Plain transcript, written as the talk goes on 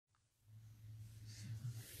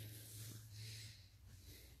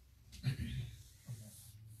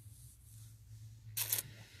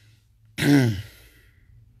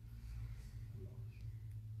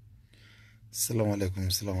Salam alaikum,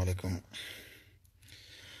 salam alaikum.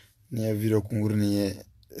 Ni video kungur ni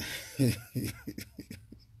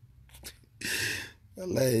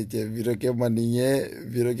wallahi je video ke maniye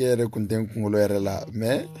video ke re kunten kungulo yere la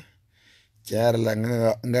mais tiare la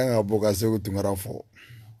nga Wague-Sekou Tounkara fo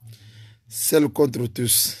Seul Contre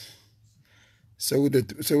Tous.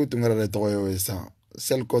 Wague-Sekou Tounkara de toyo ça.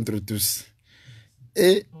 Seul Contre Tous.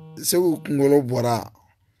 Et Sekou kungulo bora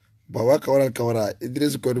Baba Camara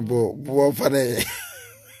Idriss Konipo Bouba Fané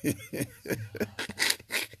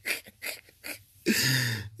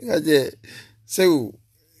ngaje Sekou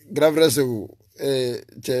grave Sekou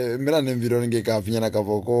che mera ne environ nge ka finya ka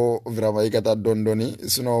foko vraiment ikata dondoni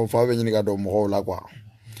sinon fa be nyini ka do mo la quoi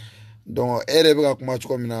donc ere be ka kuma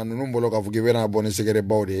chko mina nunu mbolo ka fuge bena boni segere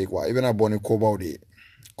bawde quoi ibena boni ko bawde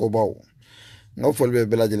ko baw no folbe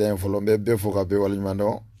bela jele folo be foka be wal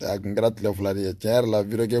nyando ak gratle fulari tier la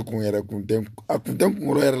viro ke kun yere kunten akunten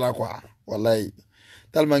kun ro yere la quoi wallahi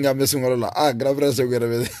talma ngam sungolo la grave Sekou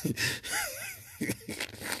yere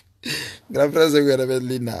grave Sekou yere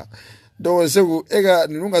lina donc Sekou ega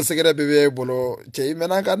nunga segere bebe bolo che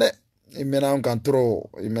imena kane imena on control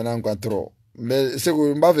mais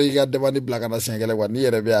Sekou mba fe ga demandi black na sengele kwa ni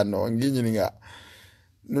yere be ano nginyi ninga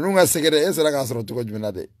nunga segere esera ka soro tuko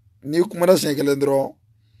jumena de ni kumana sengele ndro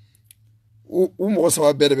u mo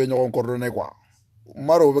so bere be nyoko kordone kwa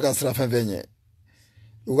maro be ka sra fa venye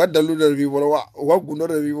u ga dalu de bi bolo wa u ga gundo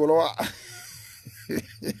de bi bolo wa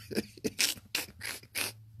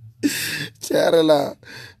Charla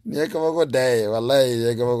ni kama ko dai wallahi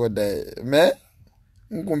ye kama ko dai mais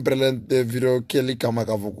comprendre video keli kama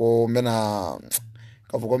ka foko mena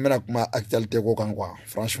kuma actualité ko kan quoi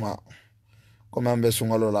franchement comme ambe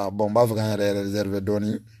sungalo la bon ba fa réserver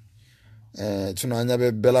doni tuno anya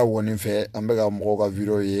be bela woni fe ambe ga mo ka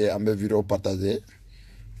video ye ambe video partager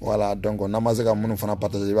voilà donc on amaze ka munu fana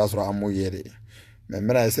partager ba sura amu yere mais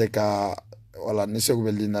mena essayer ka voilà ni Sekou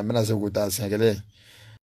belina mena Sekou ta sengele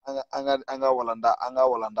anga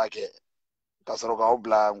walanda ke kasoro ka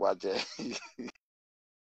obla ngwaje.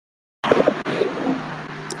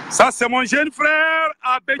 Ça c'est mon jeune frère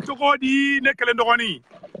à Betchogodi Nekelendoroni.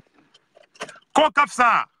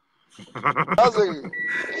 Kokapsa.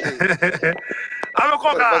 Alors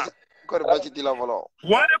Koka. Kor bachiti la volo.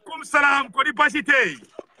 Wa alaikum salam kodi bachite.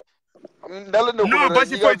 Non,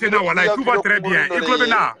 bachite poite na wala tout va très bien.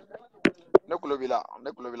 Iklobena.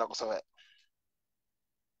 Nekulobila ko sawe.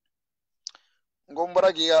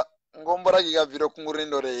 Ngombara giga video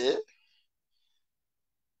kungurindo re.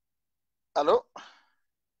 Allô?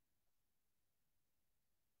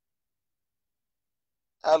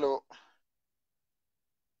 Allô?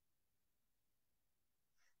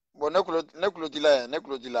 Bon, nekulo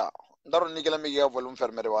dila. Ndaro nigela miga volume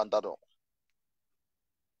fermé de wantado.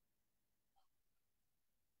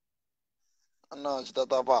 Non, je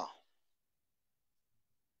t'attends pas.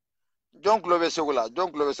 John Clove Segula.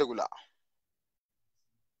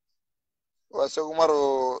 Wa Sekou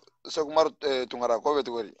Tounkara ko be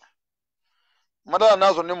tugori. Mada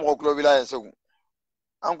naso ni mo Clove la Sekou.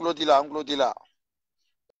 An Clotila.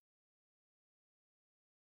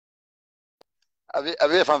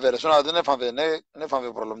 Avec fan faire, son adone fan faire, ne fan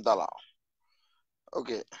faire problème là.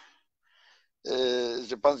 OK.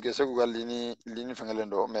 Je pense que Sekou lini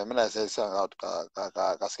fangalendo, mais mena c'est ça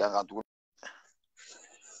ka ska tout.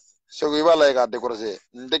 Sekou va la ga décorer.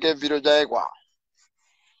 Ndeke video jaay quoi.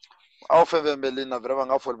 Aw fe belina vraiment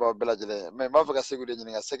nga fol ba bela jele mais ma fa ka Sekou de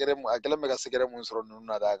nyinga segere mu akele me ka segere mu soro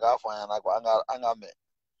nuna da ga fa yana ko anga me.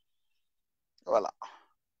 Voilà.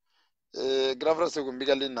 Grand frère Sekou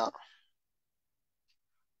mbigalina.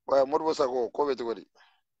 Ouais, Morbo Sako, ko be tugori.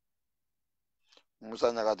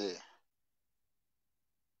 Musa Nyagate.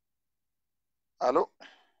 Allô?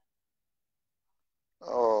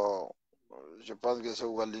 Oh, je pense que c'est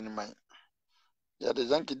Walini Main. Il y a des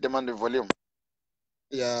gens qui demandent le volume.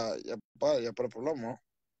 Il y a pas de problème. Hein?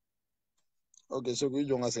 Ok, c'est que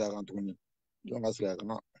je vais faire un tour. Je vais faire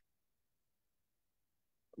un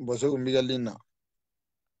bon, c'est comme Miguelina.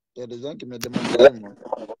 Il y a des gens qui me demandent le volume.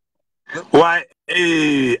 Ouais,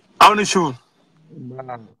 Aonishu.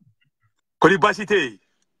 Koli bachite. Il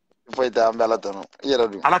faut être à Mbalaton. Il y a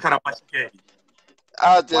du. Ala kara bachite.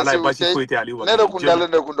 Tiens, c'est bachite ko ite Ali Wague. Nyere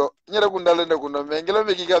kundale ne kundo. Mais ngelo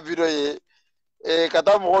me giga video ye.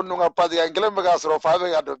 Kata mo nunga padi ngelo me ga soro fa be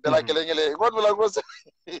ga do bela kelengele. God bela gose.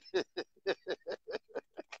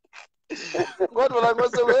 God bela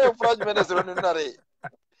gose we French ministre nunare.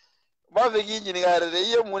 Ma ve gi nyini ga re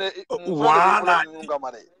ye mu ne Voilà. nunga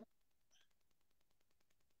mare.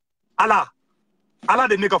 Ala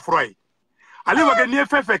de nega froy. Aly Wague ni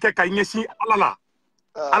fe fe ke ka ɲɛsin Ala la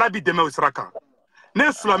Ala bi dɛmɛ o sira kan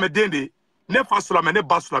ne sulamɛden de ne fa sulamɛ ne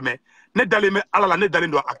ba sulamɛ ne dalen bɛ Ala la ne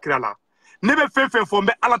dalen don a kira la ne bɛ fɛn fɛn fɔ n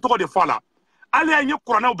bɛ Ala tɔgɔ de fɔ a la hali y'a ɲɛ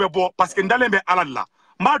kuranɛw bɛ bɔ parce que n dalen bɛ Ala de la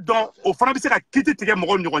n b'a dɔn o fana bɛ se ka kiti tigɛ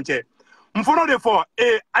mɔgɔw ni ɲɔgɔn cɛ n fɔlɔ de fɔ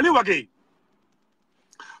Aly Wague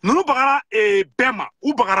ninnu bagara bɛɛ ma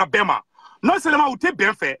u bagara bɛɛ ma non seulement u tɛ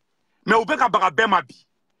bɛn fɛ mais u bɛ ka baga bɛɛ ma bi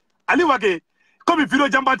Aly Wague comme vidéo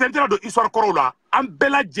janba tɛ n tɛna don histoire kɔrɔw la an bɛɛ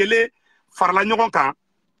lajɛlen farala ɲɔgɔn kan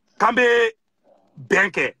k'an bɛ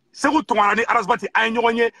bɛn kɛ Sekou Tounkara ni Arasbati an ye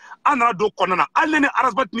ɲɔgɔn ye an nana don kɔnɔna na hali ni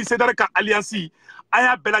Arasbati ni Sedere ka alliance an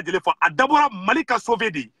y'a bɛɛ lajɛlen fɔ a dabɔra Mali ka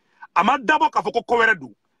sauver de a ma dabɔ k'a fɔ ko ko wɛrɛ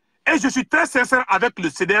don et je suis très sincère avec le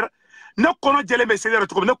Sedere ne kɔnɔ jɛlen bɛ Sedere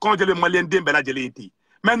cogo min ne kɔnɔ jɛlen Malien den bɛɛ lajɛlen ye ten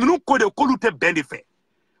mais ninnu ko de k'olu tɛ bɛn de fɛ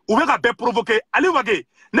u bɛ ka bɛɛ provoquer Aly Wague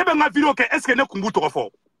ne bɛ n ka vidéo kɛ est ce que ne kun b'u tɔgɔ fɔ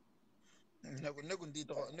ne kun t'i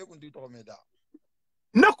tɔgɔ mɛn da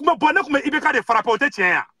ne kun bɛ IBK de frappé o tɛ tiɲɛ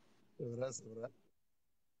ya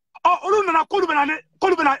olu nana k'olu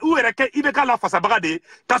bɛna u yɛrɛ kɛ IBK la fasabaga de ye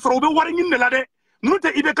k'a sɔrɔ u bɛ wari ɲini de la dɛ ninnu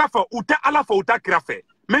tɛ IBK fɛ u tɛ Ala fɛ u tɛ kira fɛ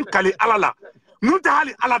mais kale Ala la ninnu tɛ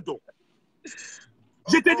hali Ala dɔn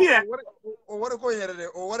je te dis o wariko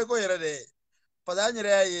yɛrɛ de parce que an yɛrɛ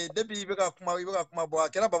y'a ye depuis i bɛ ka kuma bɔ a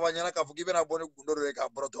kɛra baba ɲɛna k'a fɔ k'i bɛna bɔ ni gundo dɔ ye k'a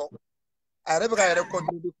bɔrɔtɔ a yɛrɛ bɛ ka yɛrɛ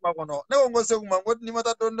continue kuma kɔnɔ ne ko n ko Sekou ma n ko n'i ma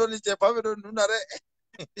taa dɔɔni cɛ fa bɛ don ninnu na dɛ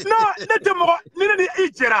non ne tɛ mɔgɔ ni ne ni i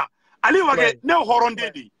jɛra Aly Wague ne ye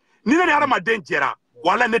hɔrɔnden de ni ne ni hadamaden jɛra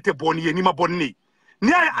wala ne tɛ bɔ ni ye n'i ma bɔ ni ne n'i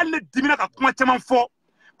y'a ye hali ne dimina ka kuma caman fɔ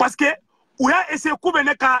parce que u y'a essayer k'u bɛ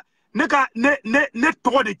ne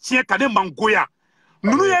tɔgɔ de tiɲɛ ka ne mangoya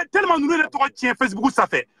ninnu ye tellement ninnu ye ne tɔgɔ tiɲɛ Facebook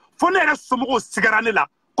sanfɛ fo ne yɛrɛ somɔgɔw sigara ne la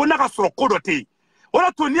ko ne ka sɔrɔ ko dɔ tɛ yen o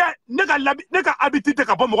de to ne ka habitude tɛ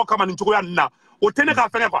ka bɔ mɔgɔ kama nin cogoya ninnu na o tɛ ne ka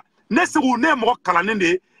fɛngɛ quoi ne Sekou ne ye mɔgɔ kalannen de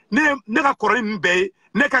ye ne ka kɔrɔ ni ninnu bɛɛ ye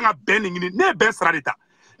ne kan ka bɛn nin ɲini ne ye bɛn sira de ta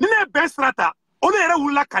ni ne ye bɛn sira ta olu yɛrɛ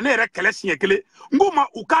wulila ka ne yɛrɛ kɛlɛ siɲɛ kelen n k'u ma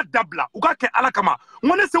u k'a dabila u k'a kɛ Ala kama n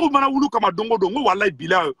ko ne Sekou mana wulu kama don o don n ko walayi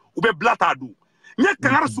bilahi u bɛ bila t'a dun n ye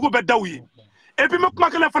kangari sugu bɛɛ da u ye et puis n bɛ kuma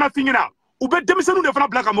kelen fana f'i ɲɛna u bɛ denmisɛnninw de fana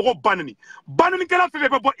bila ka mɔgɔw banni bannikɛla fɛn fɛn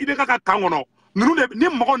bɛ bɔ IBK ka kan kɔnɔ ni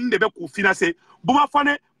mɔgɔ ninnu de bɛ k'u financer Bouba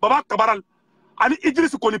Fané Baba Camara ani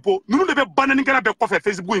Idriss Konipo ninnu de bɛ bannikɛla bɛɛ kɔfɛ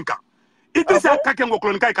Facebook in kan Idriss y'a ka kɛ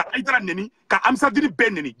ngɔkɔlɔnika ye ka Aïdara neni ka Amsadini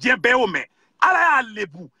bɛɛ neni diɲɛ bɛɛ y'o mɛn Ala y'a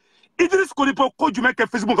lebu Idriss Konipo ko jumɛn kɛ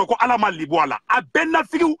Facebook kan ko Ala ma lebu a la a bɛɛ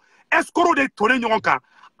nafigiw escrocs de tonnen ɲɔgɔn kan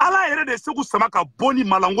Ala yɛrɛ de Sekou sama ka bɔ ni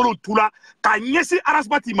malangolo tu la ka ɲɛsin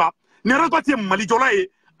Arasbati ma ni Arasbati ye Malijɔla ye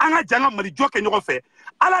an ka jan ka Malijɔ kɛ ɲɔgɔn fɛ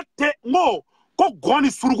Ala tɛ n ko gɔn ni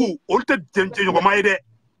surugu olu tɛ jɛɲɔgɔnma ye dɛ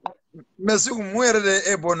mais Sekou mun yɛrɛ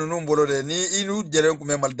de e bɔ ninnu bolo dɛ ni i n'u jɛlen tun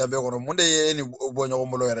bɛ Mali danbe kɔnɔ mun de ye e ni bɔ ɲɔgɔn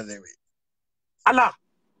bolo yɛrɛ de ye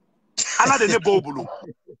Ala de ne b'o bolo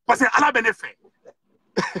parce que Ala bɛ ne fɛ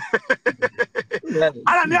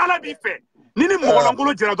Ala ni Ala b'i fɛ ni mɔgɔ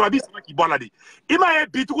lankolon jɛra dɔrɔn a b'i sama k'i bɔ a la de i m'a ye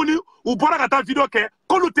bi tuguni u bɔra ka taa vidéo kɛ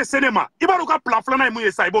k'olu tɛ se ne ma i b'a dɔn u ka plan filanan ye mun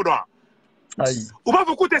ye sa i b'o dɔn wa u b'a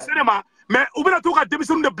fɔ k'u tɛ se ne ma mais u bɛna t'u ka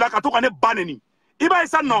denmisɛnninw de bila ka to ka ne ba neni i b'a ye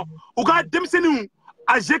sa nɔ u ka denmisɛnninw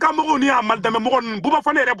a JK mɔgɔw ni a Mali danbe mɔgɔ ninnu Bouba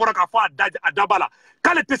Fané yɛrɛ bɔra k'a fɔ a daba la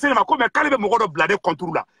k'ale tɛ se ne ma ko mais k'ale bɛ mɔgɔ dɔ bila ne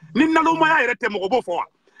contre la ni nalomaya yɛrɛ tɛ mɔgɔ b'o fɔ wa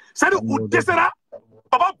c'est à dire u dɛsɛra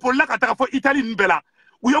baba bolila ka taga fɔ Italie ninnu bɛɛ la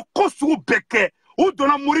u ye ko sugu bɛɛ kɛ u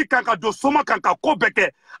donna mori kan ka don soma kan ka ko bɛɛ kɛ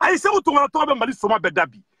a ye Sekou Tounkara tɔgɔ bɛ Mali soma bɛɛ da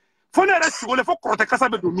bi fo ne yɛrɛ sigilen fo kɔrɔtɛ kasa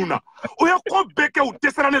bɛ don nun na u ye ko bɛɛ kɛ u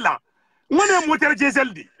dɛsɛra ne la n ko ne ye moteur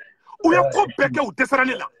diesel de u ye ko bɛɛ kɛ u dɛsɛra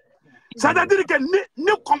ne la c'est à dire que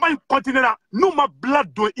ni combat in continuera n'u ma bila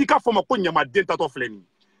don i ka fɔ ma ko ɲamaden tatɔ filɛ nin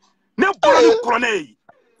ne bɔra ni kuranɛ ye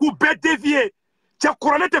k'u bɛɛ dévier cɛ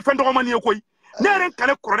kuranɛ tɛ fɛn dɔgɔmani ye koyi ne yɛrɛ n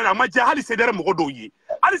kale kuranɛ la a ma diya hali Sedere mɔgɔ dɔw ye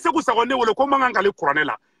hali Sekou Sago ne wele ko n man kan kale kuranɛ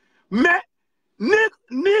la mais ni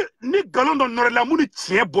nkalon dɔ nɔrɔla mun ni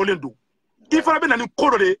tiɲɛ bɔlen don i fana bɛ na ni ko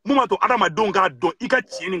dɔ de mun b'a to adamadenw k'a dɔn i ka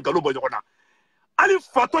tiɲɛ ni nkalon bɔ ɲɔgɔn na hali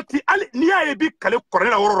fatɔ ti hali n'i y'a ye i bɛ kale kuranɛ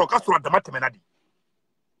la yɔrɔ o k'a sɔrɔ a dama tɛmɛna de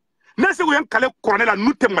ne Sekou ye n kale kuranɛ la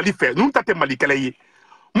n'u tɛ Mali fɛ n'u ta tɛ Malikɛlɛ ye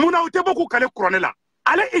mun na u tɛ bɔ k'u kale kuranɛ la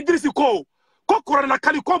ale Idriss ko kuranɛ la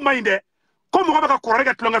kali ko man ɲi dɛ ko mɔgɔ bɛ ka kuranɛ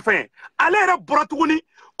kɛ tulonkɛfɛn ye ale yɛrɛ bɔra tuguni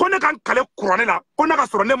ko ne ka n kale kuranɛ la ko ne ka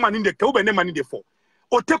sɔrɔ ne ma nin de kɛ ou bien ne ma nin de fɔ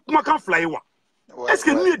o tɛ kumakan fila ye wa est ce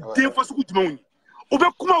que n'u ye den fɔ sugu jumɛnw ye u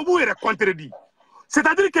bɛ kuma u b'u yɛrɛ contredire c'est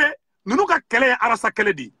à dire que ninnu ka kɛlɛ ye arasa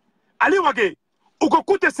kɛlɛ de ye Aly Wague u ko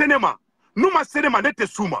k'u tɛ se ne ma n'u ma se ne ma ne tɛ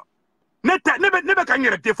s'u ma ne bɛ ka n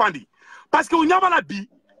yɛrɛ défendre parce que u ɲɛ b'a la bi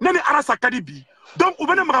ne ni arasa ka di bi donc u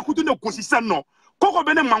bɛ ne maga kutu ne gosi sisan nɔ kɔkɔ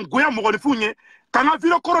bɛ ne mangoya mɔgɔninfinw ye ka n ka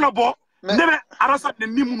vidéo kɔrɔ labɔ ne bɛ arasa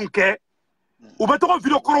ni minnu kɛ u bɛ tɔgɔ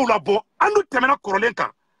vidéo kɔrɔw labɔ anu temena korolen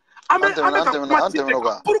kan ame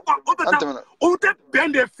ka pourquoi on te bien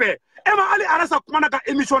de fait e ma ali arasa kuma na ka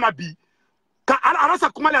émission na bi ka arasa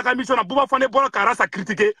kuma la ka émission na Bouba Fané bora ka arasa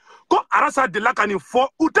critiquer ko arasa de la kan fo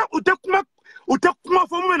ou te kuma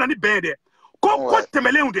fo mo na ni ben de ko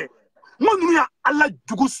temelen de mo nu ya ala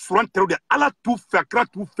jugu suran tero de ala tu fa kra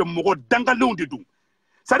tu fe mo dangalon de dum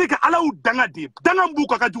ça dit que ala ou danga de danga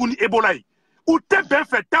mbuka ka jugu ni ebola yi ou te ben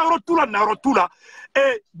fait taro tula na ro tula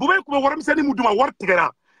e Bouba ko waram seni muduma war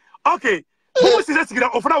tigera ok Bouba si c'est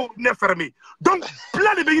on fera ne fermé donc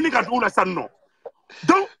plein de begini ka dula sanno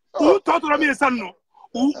donc ou toto la mi sanno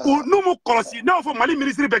ou nous mo kolosi na fo Mali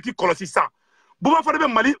ministre be ki kolosi sa Bouba Fané be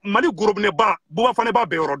Mali groupe ne ba Bouba Fané ba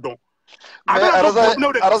be rodon arasa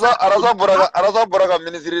boraga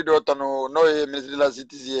ministre do tano no ministre la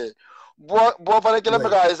citizen Bouba Fané kele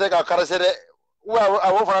mega ese ka karasere wa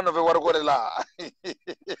awo fana no fe war ko la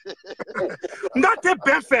ngate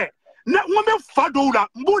ben fait na ngome fado la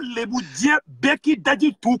mbo lebu die beki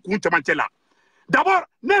daji tu kun chamantela d'abord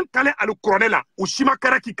nen kale al coronel ou shima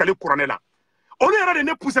karaki kale coronel on era de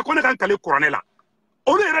ne pousser ko ne kan kale coronel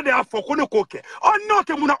on era de afo ko ne koke on no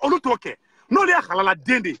ke muna olu toke no le halala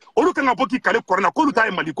dende olu kan aboki kale coronel ko lu tay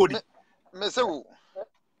maliko di mais c'est où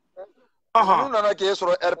aha nous nana ke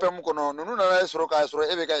soro RPM kono nous nana soro ka soro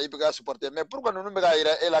ebe ka ibika supporter mais pourquoi nous me ga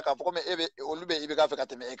ira ela ka ko me ebe olu be ibika fe ka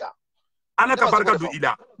teme eka ala ka barka du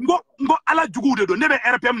ila ngo ala jugu de do ne be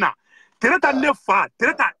RPM na tereta ne fa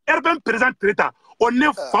tereta RPM président tereta on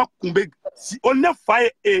ne fa kumbe on ne fa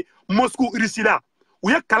e Moscou Rusila ou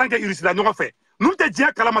ya kalanke Rusila ñoo fait nous te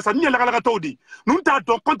dia kala masa ni la kala tawdi nous ta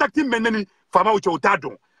don contacter meneni fama ou ta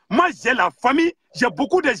don moi j'ai la famille j'ai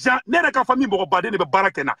beaucoup de gens ne ka famille mo bade ne be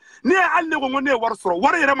barakena ne al ne ngo ne war soro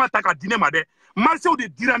war yere ma ta ka dine ma de marché ou de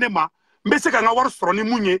dirane ma mbe se ka nga war soro ni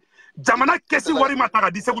munye jamana kesi wari ma ta ka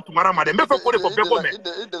Wague-Sekou Tounkara ma de mbe fe ko de ko be ko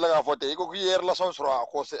me de la fote ko yi relation soro a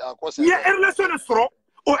ko ye relation soro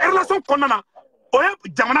o relation konana o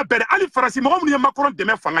jamana bere ali farasi mo mun ye Macron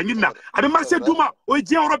deme fanga nyina abi marché duma o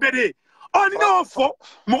je Europe de o ni no fo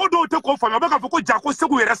mo do te ko fanga ba ka fo ko jako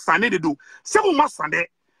Sekou yere sané de do Sekou ma sande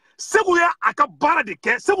Sekou ya aka bara de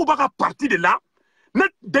ke Sekou ba ka parti de là ne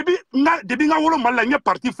debi nga wolo malla nya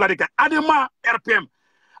parti fla de ka adema RPM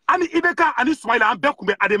ani ibeka ani Soumaïla an be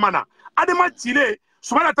kumbe adema na adema chile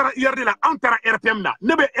Soumaïla tara URD la an tara RPM na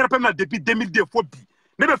ne be RPM na depuis 2002 fo bi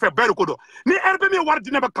ne be fe bere ko do ni RPM war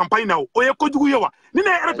di ne be campagne na o ye ko jugu ye wa ni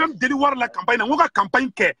ne RPM deli war la campagne na ngoka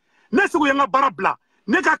campagne ke ne Sekou ya nga bara bla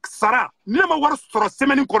ne ka sara ni ma war soro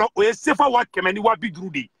semaine ko o ye sefa wa kemeni wa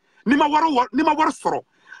bidrudi ni ma war soro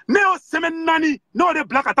ne o semaine nani no de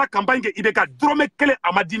bla ka ta campagne ke ibeka drome kele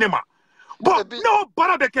amadine ma bon no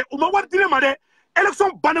bara be ke o ma war dine ma de élection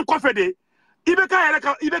banen ko fe de ibeka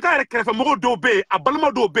yere krefe mo do be a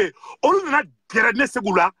balma do be olu na gere ne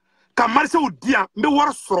Sekou la ka marché ou dia mbe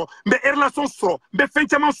war soro mbe relation soro mbe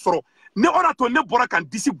fenchama soro ne orato ne bora kan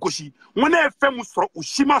disi goshi wona e femu soro ou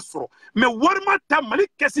shima soro me warma ta mali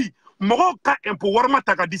kesi mo ka impo warma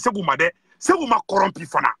ta ka di Sekou ma de Sekou ma corrompi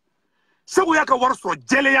fana Sekou ya ka war soro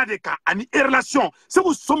jele ya de ka ani relation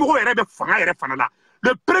Sekou somo yere be fanga yere fana la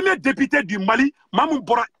le premier député du Mali mamu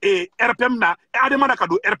bora e RPM na e adema na ka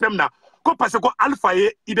do RPM na ko parce que Alpha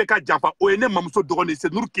e ibeka jafa o ene mamso dogone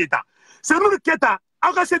c'est Nour Keita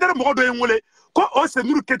aka sedere mo do enwole ko o c'est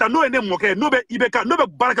Nour Keita no ene moke no be ibeka no be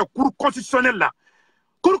baraka cour constitutionnel la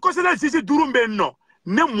cour constitutionnel sisi durumbe no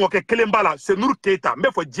ne moke kelembala c'est Nour Keita me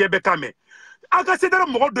fo jebeka me aka sedere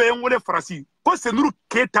mo do enwole farasi ko c'est Nour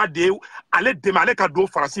Keita de ale demale ka do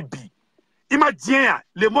farasi bi imagine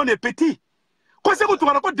le monde est petit ko Sekou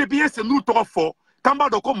Tounkara ko depuis c'est Nour to fo kamba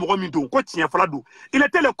do ko mo mi do ko tien fala do il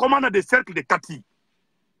était le commandant des cercles de Kati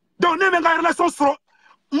donc ne me ga relation sur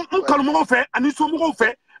kalmo fait ani so mo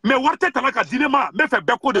fait mais warte tala ka dinema me fait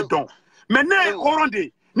beko de don mais ne oronde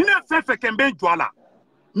ni ne fait kembe joala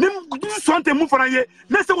ni sonte mu fana ye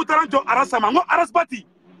ne Sekou Tounkara jo arasama ngo arasbati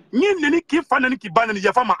ni neni ki fana ni ki banani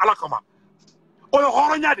ya fama alakama o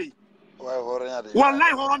horonyade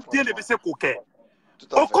wallahi horon tele be se ko ke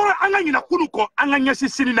o ko anga nyina kunu ko anga nyasi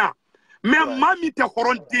sinina mais mami te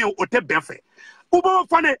horon de o te benfe Bouba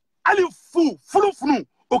Fané ali fulu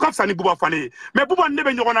o ka fisa ni Bouba Fané mais Bouba ne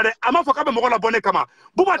be nyogona de ama fo ka be mogola bonne kama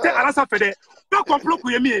Bouba te arasa fede ba complot ku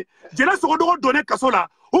yemi jela so do donner kasola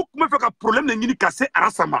o kuma fe ka problème ne nyini kase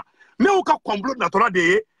arasa ma mais o ka complot na tola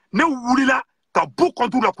de ne wulila ka bu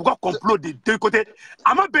contre la pour complot de deux côtés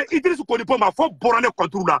ama be Idriss Konipo ma fo borane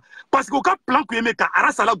contre la parce que o ka plan ku yemi ka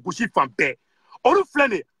arasa la gauche fampe o ru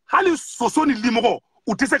flene hali soso ni limogo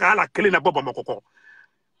ou te se ka ala kele na boba makoko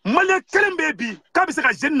Mali kelen bebi ka bi se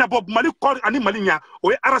ka jeune na bob Mali ko ani Mali nya o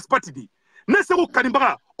ye araspati di ne Sekou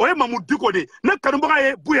kanimbaga o ye Mamadou Diko de ne kanubaga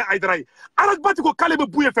ye Buya Aïdara ye arasbati ko k'ale bɛ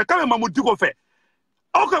Buya fɛ k'a bɛ Mamadou Diko fɛ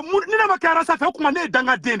ok ni ne ma kɛ arasa fɛ o kuma ne ye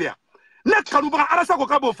dangaden de ya ne kanubaga arasa ko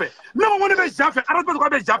k'a b'o fɛ ne ko ne bɛ Jean fɛ arasbati ko k'a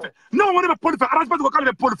bɛ Jean fɛ ne ko ne bɛ Paul fɛ arasbati ko k'ale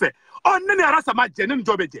bɛ Paul fɛ ɔ ne ni arasa ma jɛ ne ni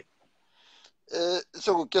jɔ bɛ jɛ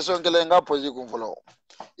Segu question kelen nga poser kun fɔlɔ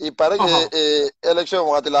il paraît que élection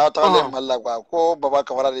wagati la tagalen Mali la quoi ko Baba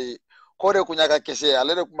Camara de ko de kun y'a ka kese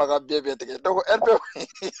ale de kuma ka bɛɛ tigɛ donc RP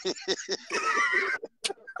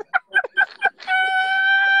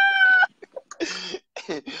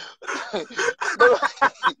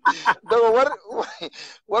donc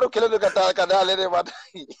waru kelen de ka taa ka da ale de ma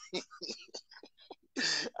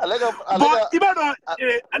ale ka bon i b'a dɔn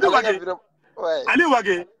Aly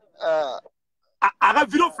Wague a ka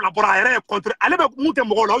vidéo fila bɔra a yɛrɛ ye contre ale bɛ mun tɛ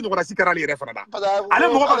mɔgɔw la o ɲɔgɔnna si kɛra ale yɛrɛ fana na ale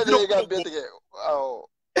mɔgɔ ka vidéo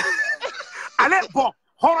ale bon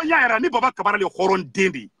hɔrɔnya yɛrɛ ni Baba Camara le hɔrɔn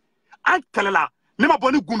den de an kɛlɛla ne ma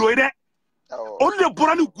bɔ ni gundo ye dɛ olu de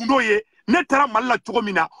bɔra ni gundo ye ne taara Mali la cogo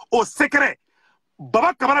min na o secret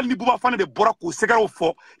Baba Camara ni Bouba Fané de bɔra k'o secret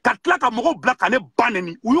fɔ ka tila ka mɔgɔw bila ka ne ba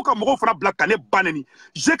nɛni u y'u ka mɔgɔw fana bila ka ne ba nɛni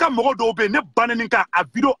je ka mɔgɔw dɔw bɛ yen ne ba nɛni ka a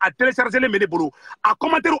vidéo a téléchargelen bɛ ne bolo a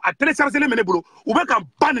commentaire a téléchargelen bɛ ne bolo u bɛ ka n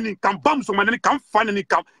ba nɛni ka n ba musoman nɛni ka n fa nɛni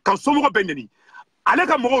ka n somɔgɔw bɛɛ nɛni ale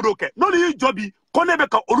ka mɔgɔw dɔw kɛ n'olu y'i jɔ bi ko ne bɛ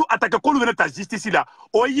ka olu attaquer k'olu bɛ ne ta justice la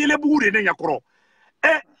o ye yelebugu de ne ɲɛkɔrɔ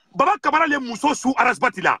Baba Camara le muso su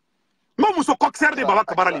arasbati la n ko muso coxeur de Baba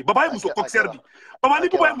Camara le Baba ye muso coxeur de Baba ni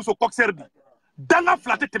Bouba ye muso coxeur de danga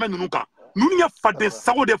fila tɛ tɛmɛ ninnu kan ninnu ye faden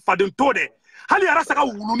sago de faden to de hali arasa ka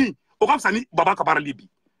wuluni o ka fisa ni Baba Camara le bi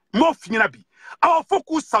n b'o f'i ɲɛna bi aw fo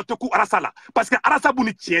k'u salto k'u arasa la parce que arasa b'u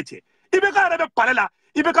ni tiɲɛ cɛ i bɛ ka yɛrɛ bɛ palais la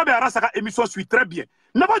i bɛ ka bɛ arasa ka émission suit très bien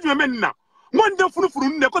nafa jumɛn bɛ nin na n ko n tɛ funu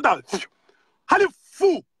nin de ko ta hali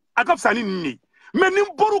fu a ka fisa ni nin ye mais nin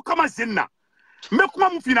bɔr'u kama sen na n bɛ kuma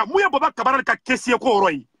min f'i ɲɛna mun ye Baba Camara ka kɛsi ye ko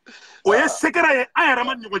yɔrɔ ye o ye secret ye an yɛrɛ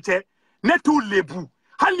ma ɲɔgɔn cɛ ne t'u lebu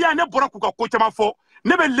hali ne bɔra k'u ka ko caman fɔ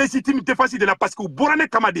ne bɛ légitime défense de la parce que u bɔra ne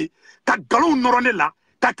kama de ka nkalonw nɔrɔ ne la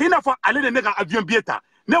ka kɛ i n'a fɔ ale de ne ka avion billet ta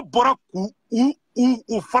ne bɔra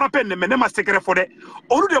k'u frappé mais ne ma secret fɔ dɛ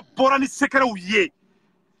olu de bɔra ni secret u ye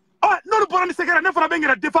n'olu bɔra ni secret ne fana bɛ n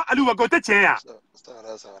yɛrɛ défend Aly Wague o tɛ tiɲɛ ye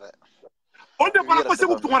o de fana ko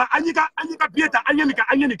Sekou Tounkara an y'i ka billet ta an ye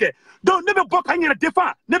nin kɛ donc ne bɛ bɔ ka n yɛrɛ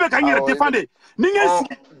défend ne bɛ ka n yɛrɛ défend de ni n ye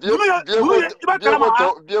sigi n'u ye i b'a kalama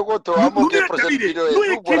n'u ye David n'u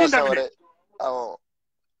ye kini daminɛ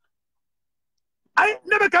ayi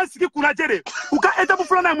ne bɛ k'an sigi kurajɛ de u ka étape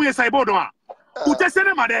filanan ye mun ye sa i b'o dɔn wa u tɛ se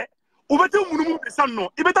ne ma dɛ u bɛ t'u munumunu de san nɔ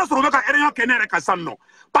i bɛ taa sɔrɔ u bɛ ka réunion kɛ ne yɛrɛ kan san nɔ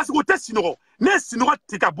parce que u tɛ sinɔgɔ ne ye sinɔgɔ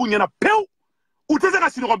tigɛ ka b'u ɲɛna pewu u tɛ se ka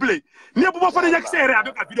sinɔgɔ bilen ni ye Bouba Fané ɲɛkisɛ yɛrɛ a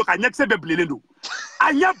bɛ ka vidéo ka ɲɛkisɛ bɛɛ bilennen don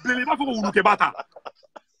a ɲɛ bilennen i b'a fɔ ko wulukɛba ta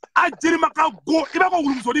a jirima ka go i b'a fɔ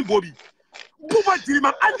wulumusonin bo bi Bouba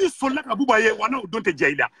jirima hali ni solila ka Bouba ye wa n'o don tɛ diya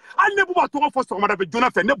i la hali ni Bouba tɔgɔ fɔ sɔgɔmada fɛ joona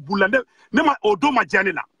fɛ ne bulila ne ma o don ma diya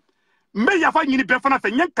ne la n bɛ yafa ɲini bɛɛ fana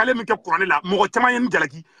fɛ n ye kale min kɛ kuranɛ la mɔgɔ caman ye n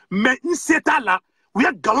jalaki mais n se t'a la u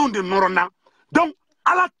ye nkalon de nɔrɔ n na donc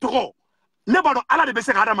Ala tɔgɔ ne b'a dɔn Ala de bɛ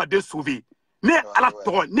se ka adamaden sauver ne ye Ala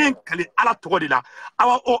tɔgɔ ne ye n kale Ala tɔgɔ de la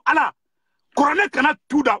awa o Ala kuranɛ kana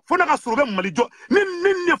tu da fo ne ka sɔrɔ u bɛ Mali jɔ ne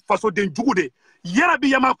ye fasoden jugu de yɛrɛ bi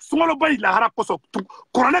yama sunkaloba in lahara kosɔn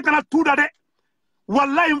kuranɛ kana tu da dɛ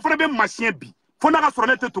wallahi n fana bɛ masiyɛn bi fo n'a ka sɔrɔ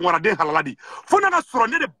ne tɛ tunkaraden halala de fo n'a ka sɔrɔ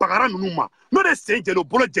ne de bagara ninnu ma n'o de sen jɛlen o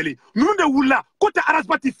bolo jɛlen ninnu de wulila ko tɛ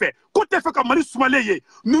arasbati fɛ ko tɛ fɛ ka Mali sumalen ye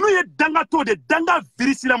ninnu ye dangatɔ de danga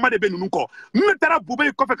virisilama de bɛ ninnu kɔ ninnu taara Bouba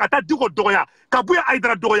in kɔfɛ ka taa Diko dɔgɔya ka Buya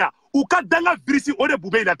Aïdara dɔgɔya u ka danga virisi o de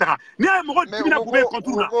Bouba in lataga n'i y'a ye mɔgɔ dimina Bouba in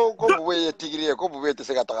contre la ko Bouba ye tigiri ye ko Bouba tɛ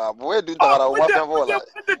se ka taga Bouba dun tagara o ma fɛn fɔ o la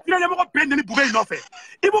ne tɛ tigɛ ɲɛmɔgɔ bɛɛ nɛni Bouba in nɔfɛ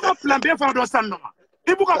i b'u ka plan B fana dɔn san nɔ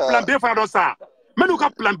i b'u ka plan B fana dɔn san n bɛna u ka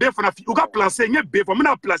plan B fana u ka plan C n ye B fɔ n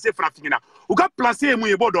bɛna plan C fana f'i ɲɛna u ka plan C ye mun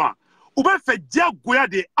ye i b'o dɔn wa u bɛ fɛ diyagoya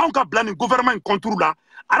de anw ka bila nin gouvernement in contre la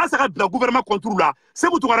Arasa ka bila gouvernement contre la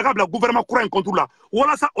Sekou Tounkara ka bila gouvernement kura in contre la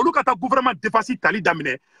walasa olu ka taa gouvernement défense tali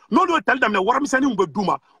daminɛ n'olu ye tali daminɛ warimisɛnninw bɛ d'u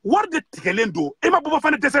ma wari de tigɛlen don e ma Bouba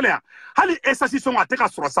Fané dɛsɛlen yan hali essence sɔngɔ a tɛ ka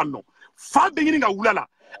sɔrɔ san nɔ fa bɛ ɲini ka wula la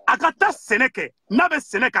a ka taa sɛnɛ kɛ n'a bɛ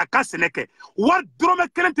sɛnɛ kɛ a ka sɛnɛ kɛ wari dɔrɔmɛ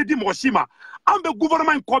kelen tɛ di mɔgɔ si ma an bɛ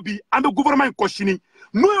gouvernement in kɔ bi an bɛ gouvernement in kɔ sini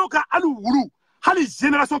n'o y'o ka hali wulu hali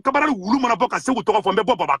génération kabarali wulu mana bɔ ka Sekou tɔgɔ fɔ n bɛ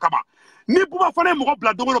bɔ Baba kama ni Bouba Fané mɔgɔ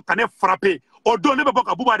bila don o don ka ne frapper o don ne bɛ bɔ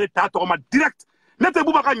ka Bouba de ta tɔgɔ ma direct ne tɛ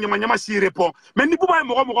Bouba ka ɲama si répond mais ni Bouba ye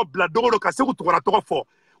mɔgɔ bila don o don ka Sekou Tounkara tɔgɔ fɔ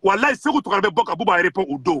wallahi Sekou Tounkara bɛ bɔ ka Bouba répond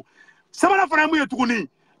o don sabanan fana ye mun ye tuguni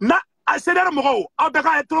na CDR mɔgɔw aw bɛɛ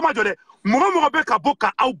ka tolo ma jɔ dɛ mɔgɔ bɛ ka bɔ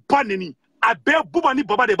ka aw ba nɛni a bɛɛ Bouba ni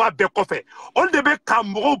Baba de b'a bɛɛ kɔfɛ olu de bɛ ka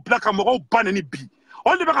mɔgɔw bila ka mɔgɔw ba nɛni bi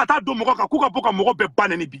on de bɛ taa don mɔgɔ kan k'u ka bɔ ka mɔgɔ bɛɛ ba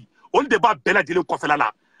nɛni bi olu de b'a bɛɛ lajɛlen kɔfɛla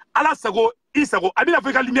la ala sago i sago a bɛna fɔ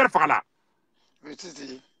i ka lumière faga la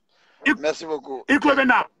merci beaucoup i tulo bɛ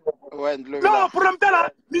na non problème t'a la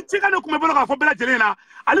ni ci ka ne kun bɛ bolo k'a fɔ bɛɛ lajɛlen na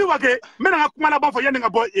Aly Wague n bɛna n ka kuma laban fɔ yanni n ka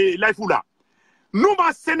bɔ live la n'u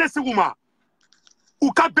ma sɛnɛ segu ma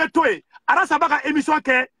u ka bɛɛ to yen arasa b'a ka émission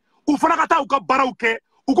kɛ u fana ka taa u ka baaraw kɛ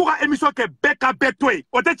u k'u ka émission kɛ bɛɛ ka bɛɛ to yen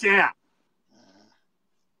o tɛ tiɲɛ ya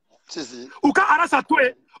u ka arasa to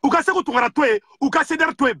yen u ka Sekou Tounkara to yen u ka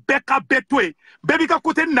Cédar to yen bɛɛ ka bɛɛ to yen bɛɛ b'i ka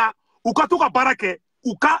côté na u ka to ka baara kɛ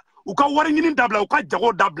u ka wari ɲini dabila u ka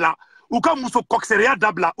jago dabila u ka muso kɔkisɛriya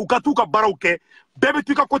dabila u ka t'u ka baaraw kɛ bɛɛ bɛ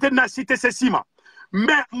to i ka côté na si tɛ se si ma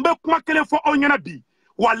mais n bɛ kuma kelen fɔ aw ɲɛna bi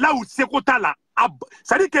wala u seko t'a la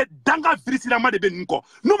c'est à dire que danga virisilama de bɛ nin kɔ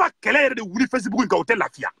n'u ma kɛlɛ yɛrɛ de wuli Facebook kan u tɛ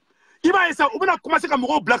lafiya i b'a ye sa u bɛna commencer ka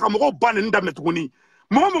mɔgɔw bila ka mɔgɔw ba nɛni daminɛ tuguni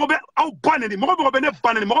mɔgɔ bɛ aw ba nɛni mɔgɔ bɛ ne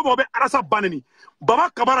ba nɛni mɔgɔ bɛ arasa ba nɛni Baba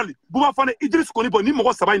Camara Bouba Fané Idriss Konipo ni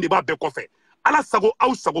mɔgɔ saba in de b'a bɛɛ kɔfɛ ala sago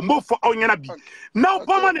aw sago n b'o fɔ aw ɲɛna bi n'aw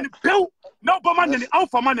ba ma nɛni pewu n'aw ba ma nɛni aw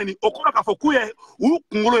fa ma nɛni o kɔrɔ k'a fɔ k'u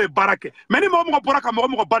kunkolo ye baara kɛ mais ni mɔgɔ bɔra ka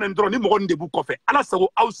mɔgɔ ba nɛni dɔrɔn ni mɔgɔ nin de b'u kɔfɛ ala sago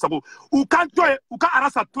aw sago u kan to yen u ka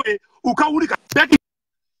arasa to yen u ka wuli ka bɛɛ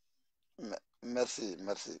merci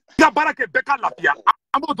ka baara kɛ bɛɛ ka lafiya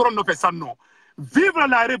an b'o dɔrɔn nɔfɛ sa nɔ vivre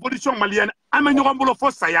la révolution malienne an bɛ ɲɔgɔn bolo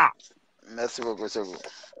fo saya merci beaucoup Sekou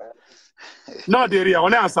non de rien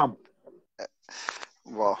on est ensemble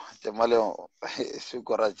bon cɛ maliyɛn su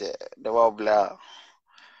kɔrɔ cɛ dɔ b'aw bila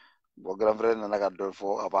bon grand frère nana ka dɔ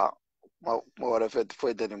fɔ a b'a kuma wɛrɛ fɛ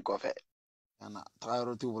foyi tɛ nin kɔfɛ taga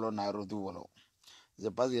yɔrɔ t'u bolo na yɔrɔ t'u bolo c'est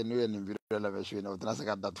parce que n'u ye nin video labɛn su in na u tɛna se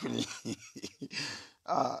ka da tuguni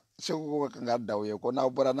Sekou ko kan ka da u ye ko n'aw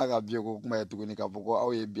bɔra n'a ka biye ko kuma ye tuguni k'a fɔ ko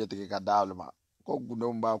aw ye biye tigɛ ka da ale ma ko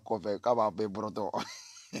gundenw b'a kɔfɛ k'a b'a bɛɛ bɔrɔtɔ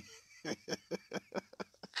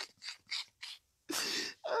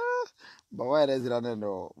Baba yɛrɛ sirannen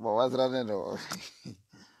don